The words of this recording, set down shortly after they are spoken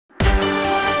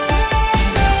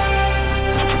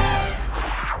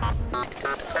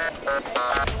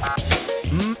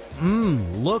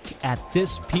look at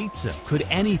this pizza. Could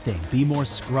anything be more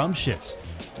scrumptious?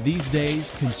 These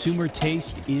days, consumer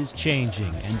taste is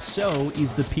changing, and so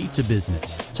is the pizza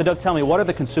business. So Doug, tell me, what are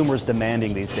the consumers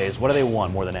demanding these days? What do they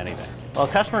want more than anything? Well,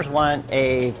 customers want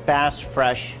a fast,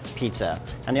 fresh pizza,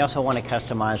 and they also want it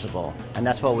customizable, and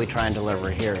that's what we try and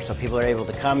deliver here. So people are able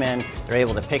to come in, they're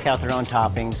able to pick out their own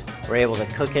toppings, we're able to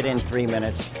cook it in 3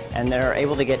 minutes, and they're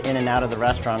able to get in and out of the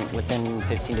restaurant within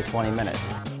 15 to 20 minutes.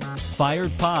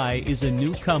 Fired Pie is a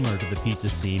newcomer to the pizza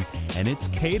scene, and it's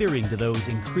catering to those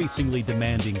increasingly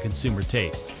demanding consumer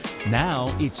tastes.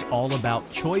 Now it's all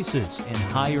about choices and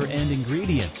higher-end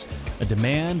ingredients, a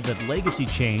demand that legacy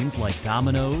chains like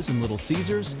Domino's and Little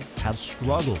Caesars have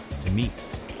struggled to meet.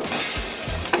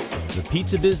 The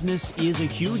pizza business is a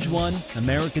huge one.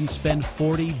 Americans spend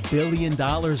 $40 billion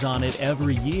on it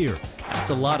every year. That's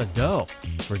a lot of dough.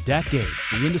 For decades,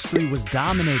 the industry was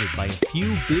dominated by a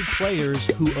few big players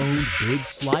who owned big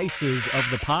slices of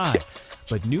the pie.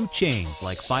 But new chains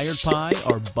like Fired Pie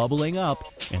are bubbling up,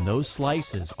 and those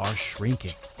slices are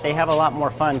shrinking. They have a lot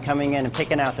more fun coming in and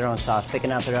picking out their own sauce,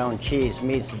 picking out their own cheese,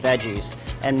 meats, veggies,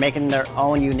 and making their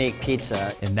own unique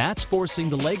pizza. And that's forcing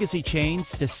the legacy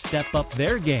chains to step up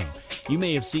their game. You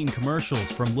may have seen commercials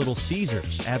from Little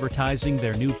Caesars advertising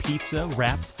their new pizza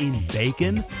wrapped in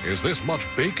bacon. Is this much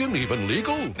bacon even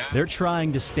legal? They're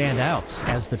trying to stand out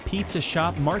as the pizza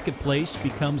shop marketplace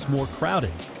becomes more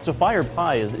crowded. So Fired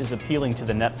Pie is appealing to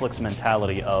the Netflix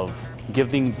mentality of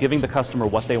giving the customer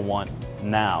what they want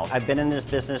now. I've been in this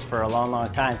business for a long, long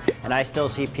time, and I still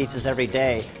see pizzas every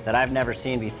day that I've never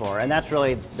seen before, and that's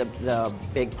really the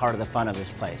big part of the fun of this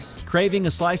place. Craving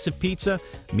a slice of pizza?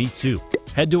 Me too.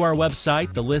 Head to our website,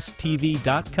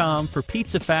 thelisttv.com, for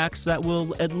pizza facts that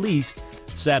will at least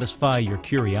satisfy your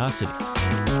curiosity.